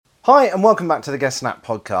Hi, and welcome back to the Guest Snap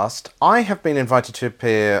podcast. I have been invited to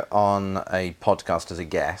appear on a podcast as a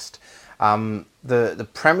guest. The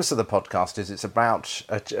premise of the podcast is it's about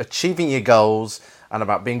achieving your goals and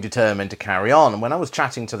about being determined to carry on. And when I was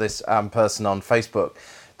chatting to this person on Facebook,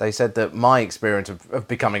 they said that my experience of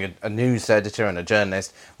becoming a news editor and a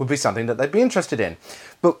journalist would be something that they'd be interested in.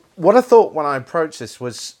 But what I thought when I approached this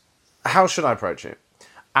was, how should I approach it?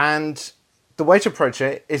 And the way to approach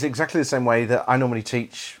it is exactly the same way that I normally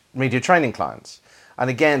teach media training clients. And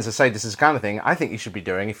again, as I say, this is the kind of thing I think you should be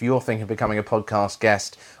doing if you're thinking of becoming a podcast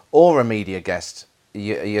guest or a media guest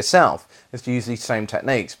yourself, is to use these same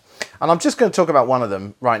techniques. And I'm just going to talk about one of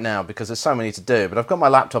them right now because there's so many to do, but I've got my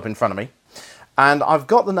laptop in front of me and I've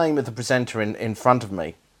got the name of the presenter in front of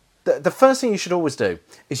me. The first thing you should always do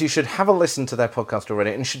is you should have a listen to their podcast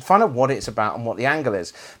already and you should find out what it's about and what the angle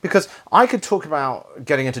is. Because I could talk about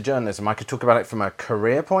getting into journalism, I could talk about it from a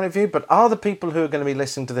career point of view, but are the people who are going to be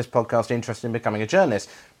listening to this podcast interested in becoming a journalist?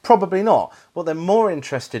 Probably not. What they're more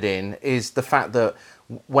interested in is the fact that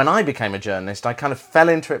when I became a journalist, I kind of fell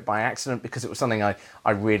into it by accident because it was something I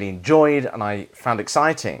really enjoyed and I found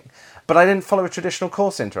exciting. But I didn't follow a traditional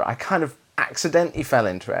course into it. I kind of accidentally fell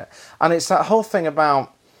into it. And it's that whole thing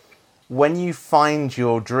about when you find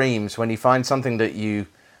your dreams, when you find something that you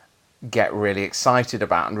get really excited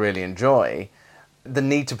about and really enjoy, the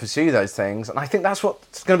need to pursue those things. And I think that's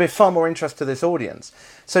what's going to be far more interest to this audience.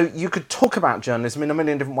 So you could talk about journalism in a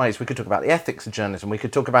million different ways. We could talk about the ethics of journalism. We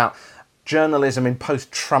could talk about journalism in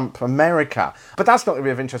post-Trump America. But that's not going to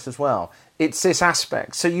be of interest as well. It's this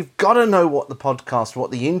aspect. So you've got to know what the podcast,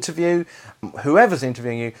 what the interview, whoever's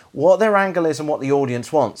interviewing you, what their angle is and what the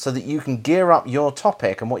audience wants so that you can gear up your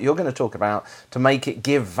topic and what you're going to talk about to make it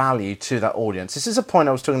give value to that audience. This is a point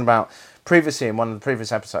I was talking about previously in one of the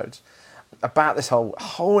previous episodes about this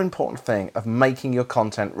whole important thing of making your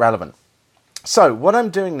content relevant. So what I'm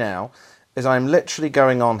doing now is I'm literally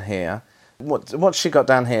going on here. What's she got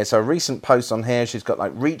down here? So a recent post on here, she's got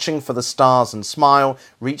like reaching for the stars and smile,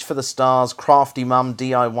 reach for the stars, crafty mum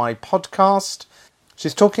DIY podcast.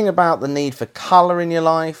 She's talking about the need for colour in your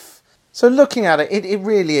life. So looking at it, it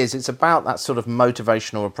really is. It's about that sort of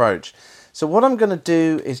motivational approach. So what I'm going to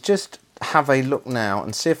do is just have a look now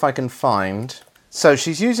and see if I can find. So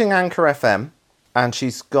she's using Anchor FM and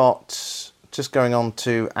she's got, just going on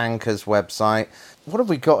to Anchor's website. What have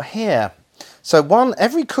we got here? So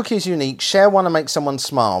every cookie is unique, share one and make someone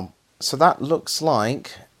smile. So that looks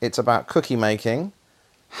like it's about cookie making.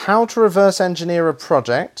 How to reverse engineer a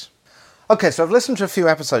project. Okay, so I've listened to a few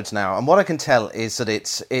episodes now, and what I can tell is that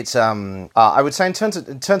it's I would say in terms of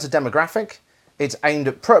demographic, it's aimed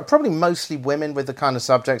at probably mostly women with the kind of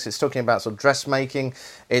subjects. It's talking about sort of dressmaking.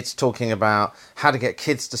 It's talking about how to get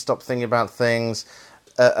kids to stop thinking about things.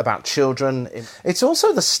 About children. It's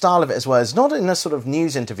also the style of it as well. It's not in a sort of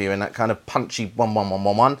news interview in that kind of punchy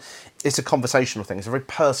 1-1-1-1-1. It's a conversational thing. It's a very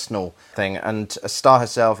personal thing. And Star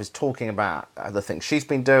herself is talking about the things she's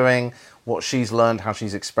been doing, what she's learned, how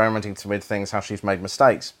she's experimenting with things, how she's made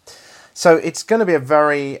mistakes. So it's going to be a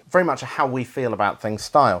very, very much a how we feel about things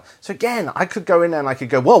style. So again, I could go in there and I could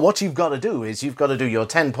go, well, what you've got to do is you've got to do your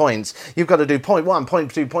 10 points. You've got to do point 1,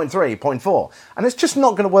 point 2, point 3, point 4. And it's just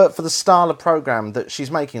not going to work for the style of program that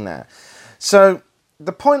she's making there. So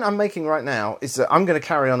the point I'm making right now is that I'm going to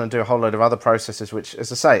carry on and do a whole load of other processes, which,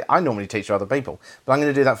 as I say, I normally teach to other people. But I'm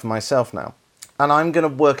going to do that for myself now. And I'm going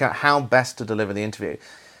to work out how best to deliver the interview.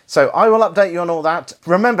 So I will update you on all that.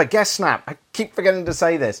 Remember, Guest Snap, I keep forgetting to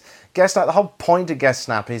say this. Guest Snap, the whole point of Guest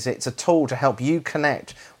Snap is it's a tool to help you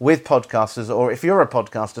connect with podcasters, or if you're a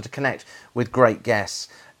podcaster, to connect with great guests.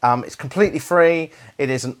 It's completely free. It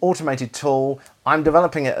is an automated tool. I'm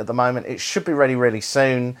developing it at the moment. It should be ready really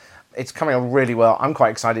soon. It's coming on really well. I'm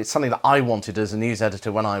quite excited. It's something that I wanted as a news editor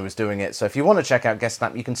when I was doing it. So if you want to check out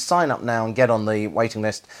GuestSnap, you can sign up now and get on the waiting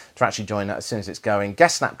list to actually join that as soon as it's going.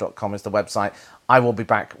 GuestSnap.com is the website. I will be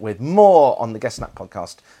back with more on the GuestSnap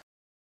podcast